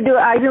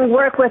didn't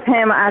work with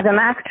him as an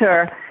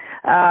actor.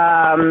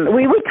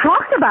 We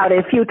talked about it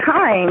a few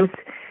times,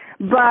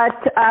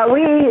 but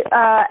we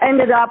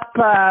ended up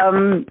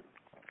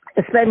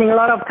spending a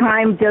lot of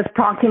time just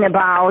talking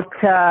about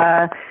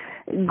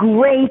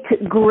great,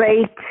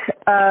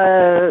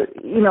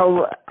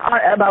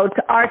 about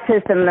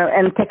artists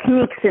and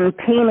techniques in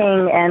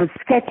painting and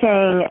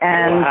sketching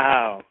and.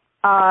 Wow.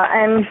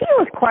 And he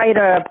was quite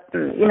a,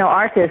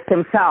 artist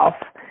himself.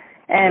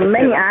 And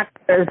many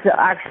actors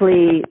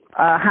actually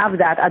have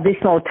that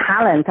additional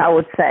talent, I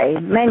would say.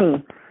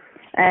 Many.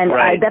 And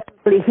right.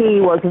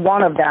 He was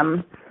one of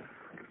them.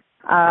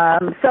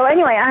 So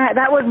anyway,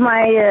 that was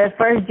my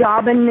first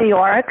job in New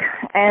York.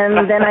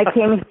 And then I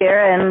came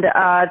here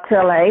to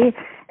LA.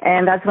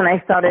 And that's when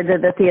I started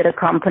the theater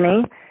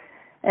company.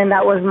 And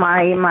that was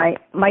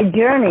my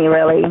journey,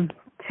 really,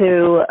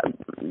 to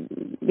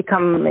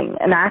becoming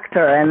an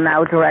actor and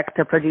now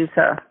director,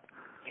 producer,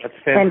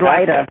 and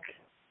writer.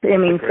 I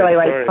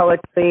write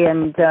poetry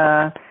and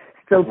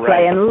still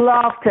play and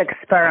love to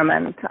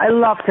experiment. I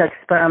love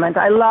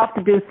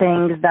to do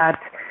things that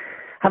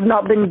have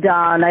not been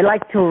done. I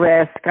like to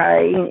risk.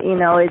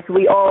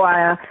 We all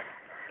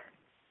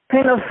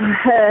kind of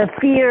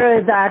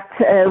fear that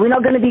we're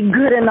not going to be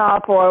good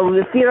enough,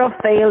 or fear of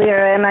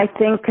failure. And I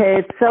think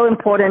it's so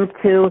important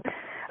to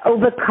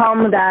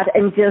overcome that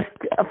and just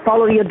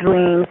follow your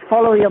dreams,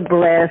 follow your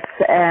bliss,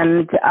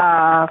 and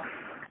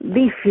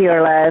be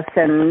fearless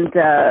and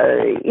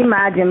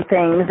imagine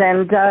things.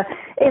 And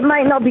it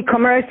might not be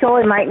commercial,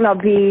 it might not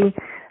be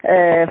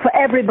for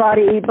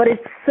everybody, but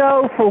it's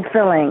so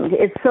fulfilling.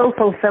 It's so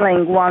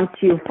fulfilling once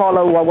you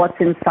follow what's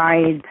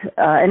inside,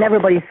 and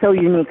everybody's so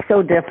unique,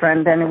 so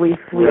different, and we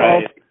all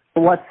know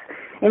what's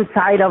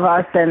inside of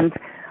us, and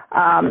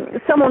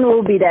someone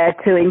will be there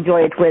to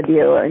enjoy it with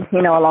you,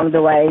 along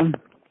the way.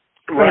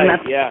 Right,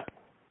 yeah.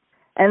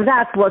 And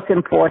that's what's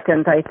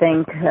important, I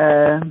think,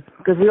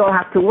 because we all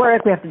have to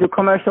work, we have to do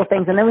commercial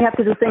things, and then we have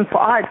to do things for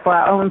art, for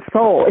our own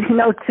soul,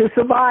 to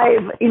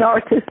survive,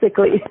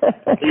 artistically.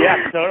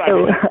 Yeah, so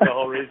that's the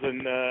whole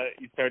reason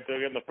you started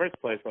doing it in the first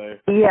place.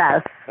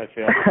 Yes. I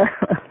feel.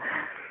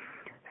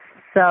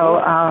 So,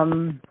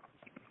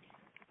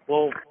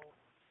 well,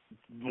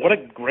 what a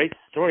great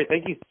story.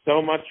 Thank you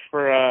so much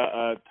for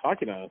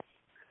talking to us.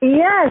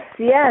 Yes.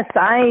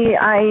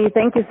 I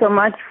thank you so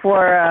much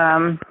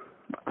for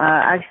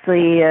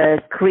actually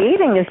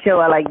creating a show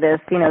like this,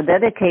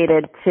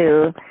 dedicated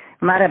to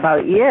Mad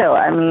About You.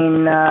 I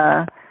mean,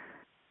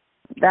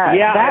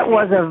 that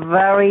was a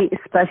very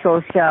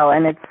special show,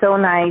 and it's so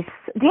nice.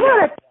 Do you know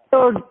that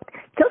till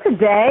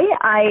today,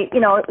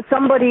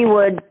 somebody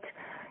would,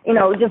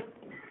 just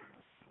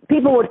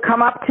people would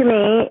come up to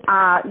me,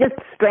 just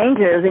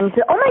strangers, and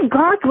say, "Oh my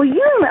gosh, were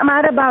you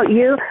Mad About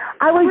You?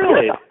 I was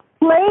just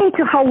playing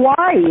to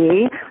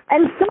Hawaii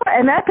and saw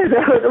an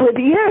episode with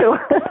you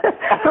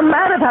from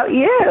Mad About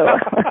You."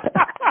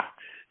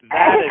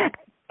 That is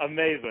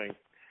amazing.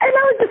 And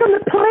I was just on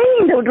the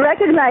plane. They would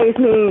recognize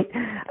me,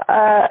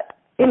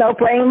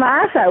 playing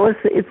Masha.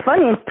 It's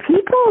funny. And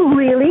people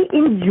really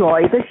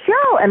enjoy the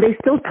show, and they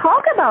still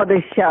talk about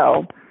the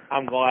show.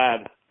 I'm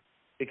glad.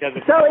 Because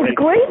it's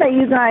great that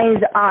you guys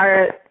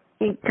are,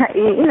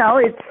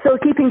 it's still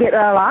keeping it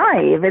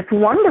alive. It's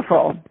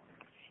wonderful.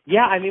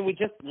 Yeah, I mean, we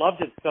just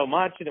loved it so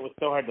much, and it was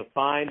so hard to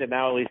find, and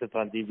now at least it's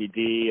on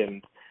DVD.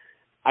 And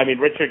I mean,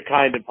 Richard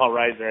Kind and Paul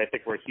Reiser, I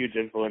think, were huge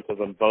influences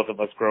on both of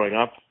us growing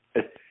up.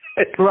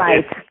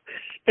 Right.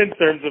 In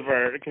terms of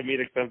our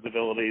comedic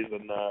sensibilities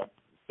and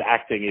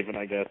acting, even,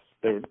 I guess.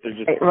 They're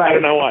just, right. I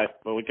don't know why,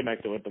 but we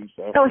connected with them.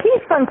 So. Oh,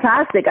 he's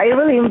fantastic. I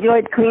really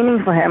enjoyed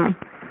cleaning for him.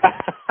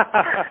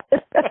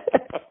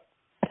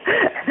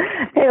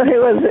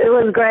 It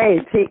was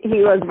great.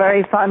 He was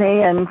very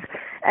funny, and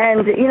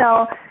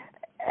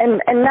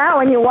And now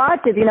when you watch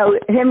it,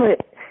 him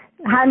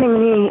handing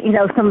me,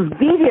 some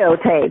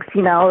videotapes,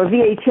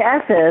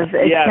 VHSs,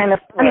 it's kind of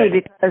funny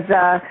because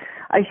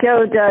I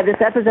showed this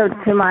episode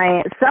to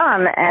my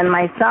son, and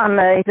my son,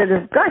 he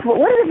said, "Gosh,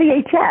 what is a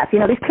VHS?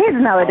 These kids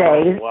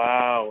nowadays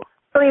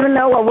don't even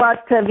know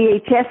what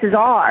VHSs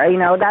are.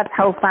 That's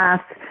how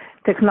fast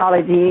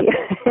technology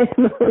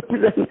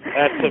moves."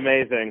 That's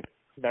amazing.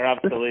 They're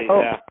obsolete,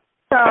 yeah.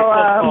 So,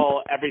 I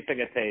call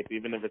everything a tape,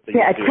 even if it's a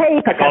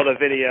tape. I call the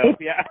video.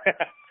 Yeah.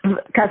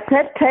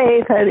 Cassette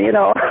tape, and,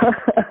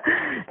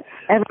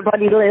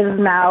 everybody lives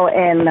now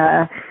in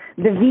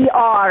the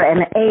VR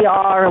and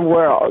AR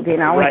world, you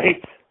know.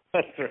 Right.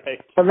 That's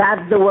right. So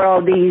that's the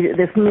world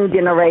this new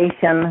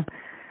generation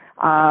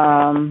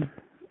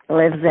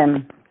lives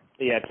in.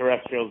 Yeah,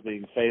 terrestrials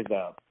being phased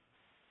out.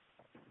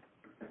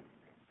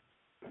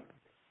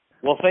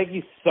 Well, thank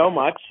you so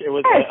much. It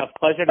was a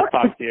pleasure to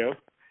talk to you.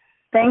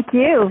 Thank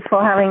you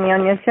for having me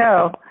on your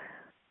show.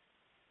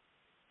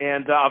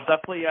 And I'll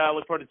definitely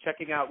look forward to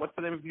checking out. What's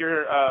the name of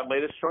your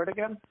latest short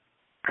again?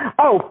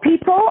 Oh,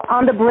 People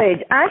on the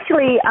Bridge.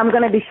 Actually, I'm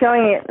going to be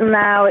showing it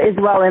now as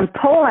well in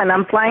Poland.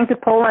 I'm flying to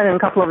Poland in a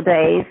couple of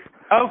days.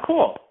 Oh,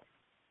 cool.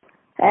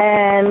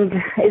 And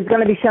it's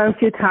going to be shown a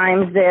few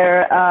times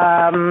there.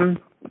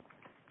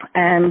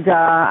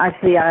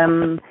 Actually,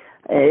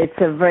 it's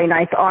a very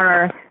nice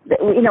honor.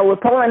 You know,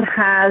 Poland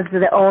has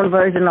their own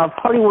version of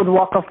Hollywood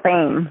Walk of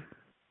Fame.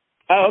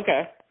 Oh,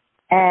 okay.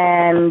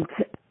 And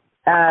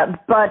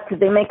but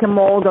they make a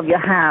mold of your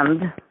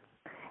hand,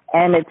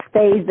 and it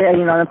stays there,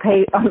 you know,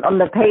 on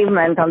the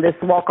pavement on this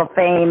Walk of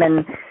Fame.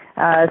 And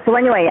so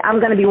anyway, I'm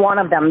going to be one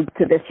of them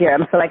this year.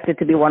 I'm selected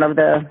to be one of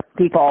the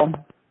people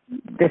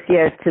this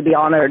year to be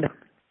honored.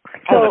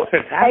 So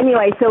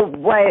anyway, so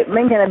why I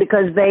mention it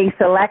because they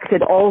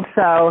selected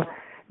also,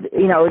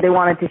 you know, they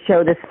wanted to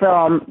show this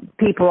film,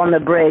 People on the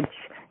Bridge,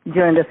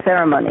 during the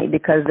ceremony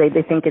because they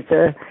think it's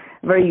a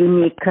very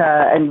unique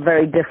and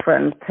very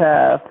different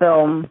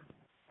film.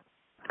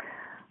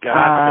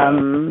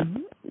 Gotcha.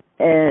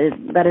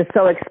 That is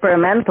so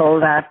experimental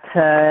that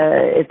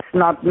it's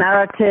not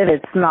narrative,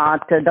 it's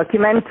not a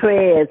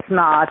documentary, it's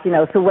not, you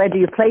know, so where do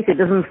you place it? It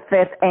doesn't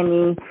fit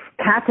any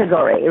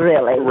category,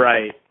 really.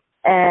 Right.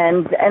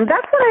 And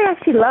that's what I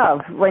actually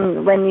love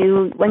when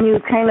you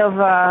kind of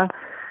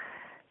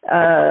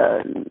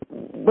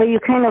where you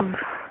kind of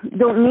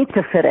don't need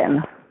to fit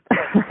in.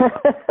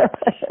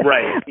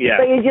 Right, yeah.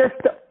 So you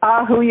just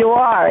are who you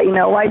are. You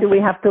know, why do we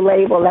have to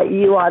label that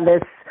you are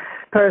this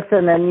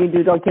person and you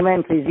do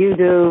documentaries, you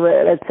do,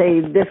 let's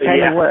say, this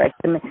kind of work?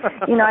 And,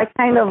 you know, I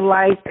kind of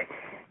like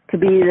to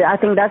be, I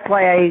think that's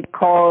why I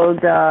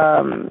called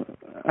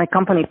my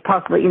company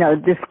possibly, you know,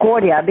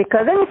 Discordia,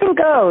 because anything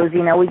goes,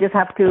 you know, we just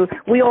have to,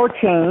 we all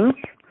change.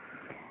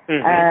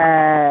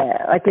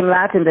 Mm-hmm. Like in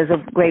Latin, there's a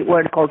great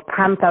word called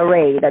tanta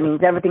re. That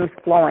means everything's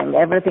flowing,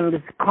 everything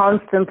is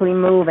constantly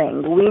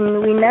moving. We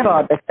never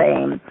are the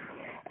same.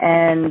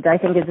 And I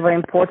think it's very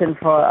important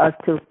for us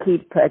to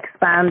keep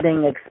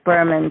expanding,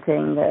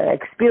 experimenting,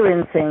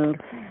 experiencing,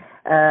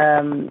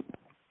 and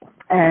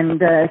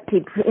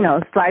keep, you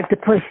know, strive to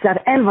push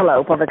that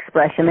envelope of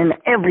expression in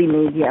every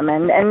medium.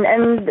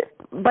 And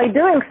by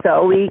doing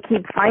so, we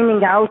keep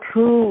finding out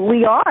who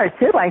we are,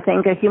 too. I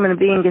think a human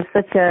being is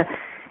such a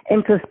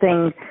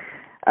interesting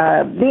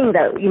being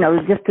that, you know,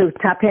 just to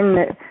tap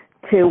in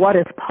to what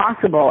is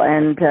possible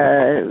and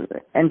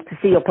to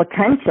see your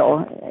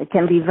potential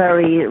can be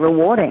very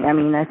rewarding. I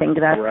mean, I think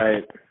that's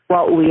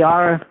what we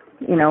are,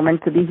 you know,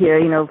 meant to be here,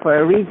 you know, for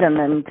a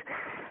reason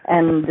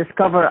and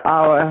discover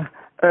our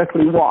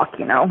earthly walk,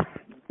 you know,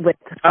 with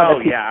other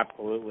people. Yeah,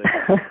 absolutely.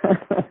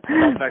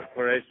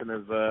 Self-exploration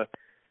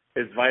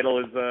is vital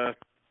as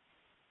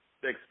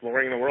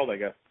exploring the world, I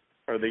guess.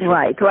 Or the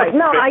right.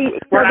 No,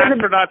 we're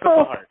astronauts at the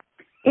heart.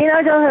 You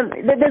know,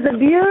 there's a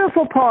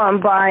beautiful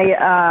poem by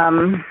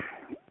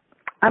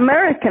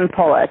American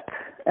poet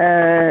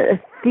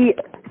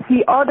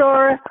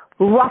Theodore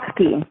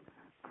Rothke,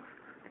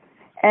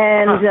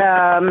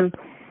 and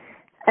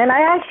I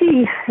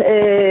actually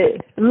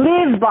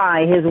live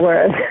by his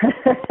words.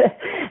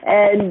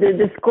 And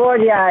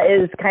Discordia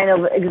is kind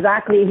of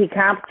exactly, he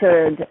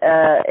captured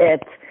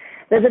it.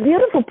 There's a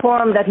beautiful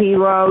poem that he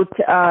wrote.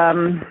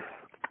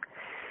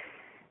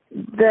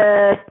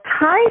 The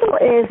title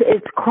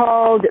it's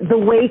called The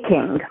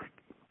Waking,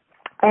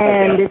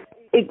 and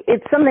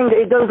it's something,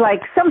 it goes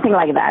like something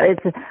like that.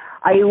 It's,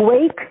 I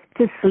wake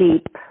to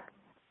sleep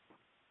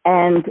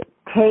and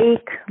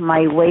take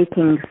my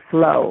waking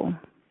slow.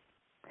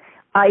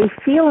 I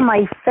feel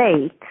my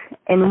fate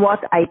in what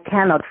I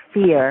cannot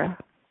fear.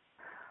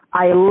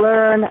 I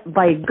learn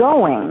by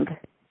going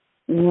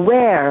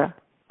where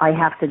I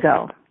have to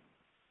go.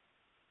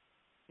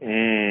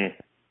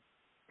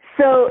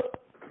 So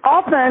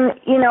often,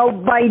 you know,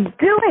 by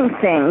doing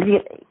things,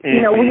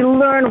 you know, we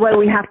learn where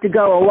we have to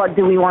go or what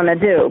do we want to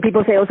do.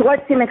 People say, oh, so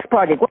what's the next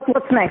project?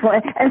 What's next?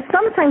 And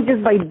sometimes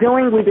just by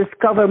doing, we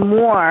discover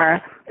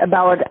more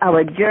about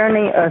our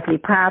journey, earthly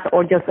path,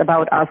 or just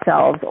about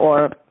ourselves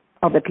or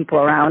other people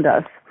around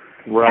us.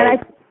 Right. And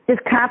I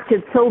just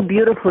captured so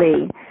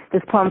beautifully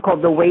this poem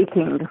called The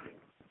Waking.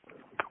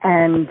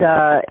 And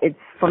it's,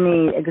 for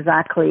me,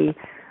 exactly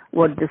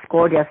what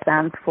Discordia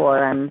stands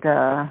for, and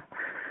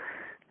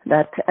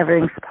that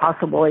everything's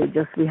possible.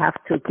 We have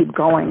to keep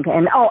going.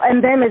 And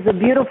then there's a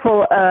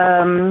beautiful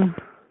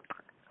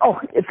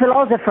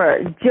philosopher,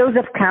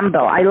 Joseph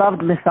Campbell. I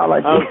loved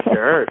mythology. Oh,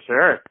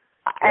 sure.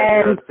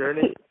 And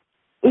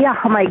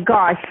oh my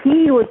gosh,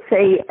 he would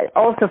say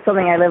also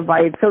something I live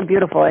by. It's so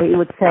beautiful. He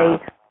would say,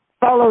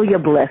 follow your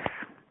bliss.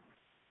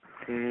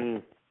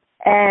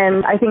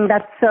 And I think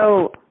that's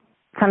so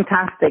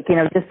fantastic,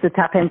 just to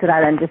tap into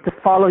that and just to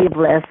follow your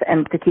bliss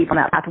and to keep on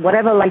that.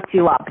 Whatever lights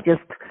you up,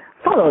 just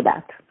follow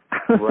that.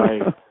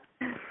 Right.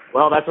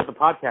 Well, that's what the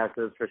podcast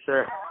is for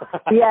sure.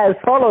 Yes,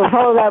 follow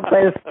that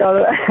bliss.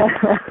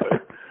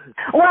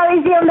 Well,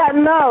 easy on that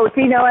note,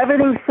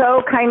 everything's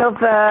so kind of,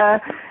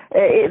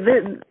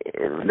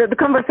 the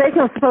conversation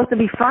was supposed to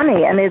be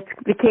funny, and it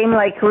became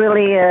like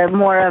really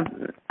more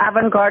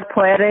avant-garde,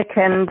 poetic,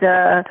 and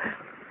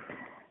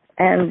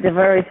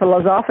very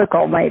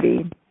philosophical,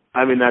 maybe.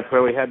 I mean, that's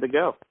where we had to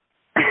go.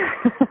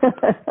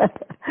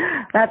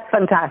 That's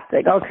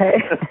fantastic.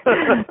 Okay.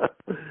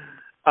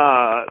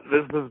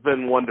 This has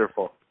been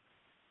wonderful.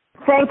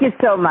 Thank you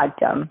so much,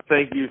 John.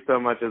 Thank you so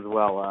much as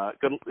well.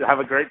 Have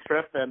a great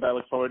trip, and I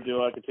look forward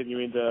to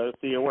continuing to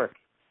see your work.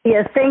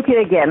 Yes, thank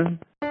you again.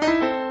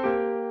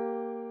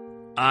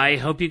 I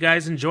hope you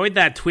guys enjoyed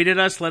that. Tweet at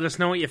us. Let us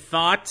know what you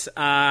thought.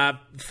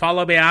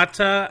 Follow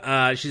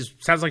Beata.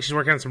 Sounds like she's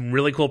working on some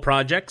really cool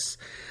projects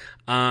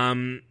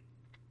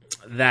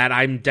that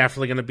I'm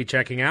definitely going to be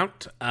checking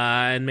out.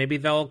 And maybe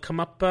they'll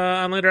come up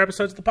on later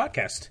episodes of the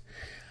podcast.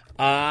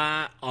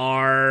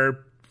 Our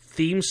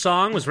theme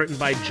song was written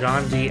by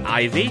John D.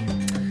 Ivy.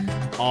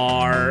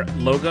 Our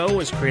logo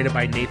was created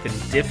by Nathan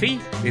Diffie.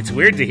 It's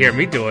weird to hear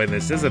me doing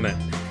this, isn't it?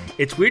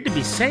 It's weird to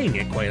be saying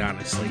it, quite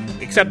honestly.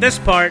 Except this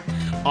part,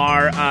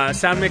 our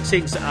sound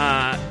mixing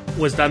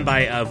was done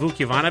by Vuk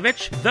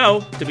Jovanovic. Though,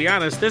 to be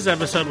honest, this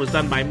episode was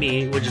done by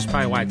me, which is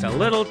probably why it's a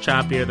little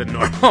choppier than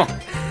normal.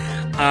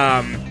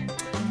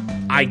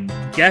 I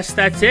guess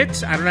that's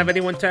it. I don't have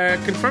anyone to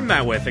confirm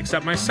that with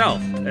except myself.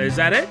 Is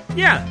that it?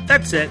 Yeah,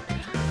 that's it.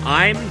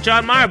 I'm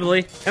John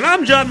Marbley, and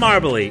I'm John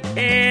Marbley,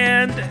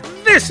 and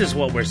this is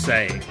what we're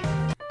saying.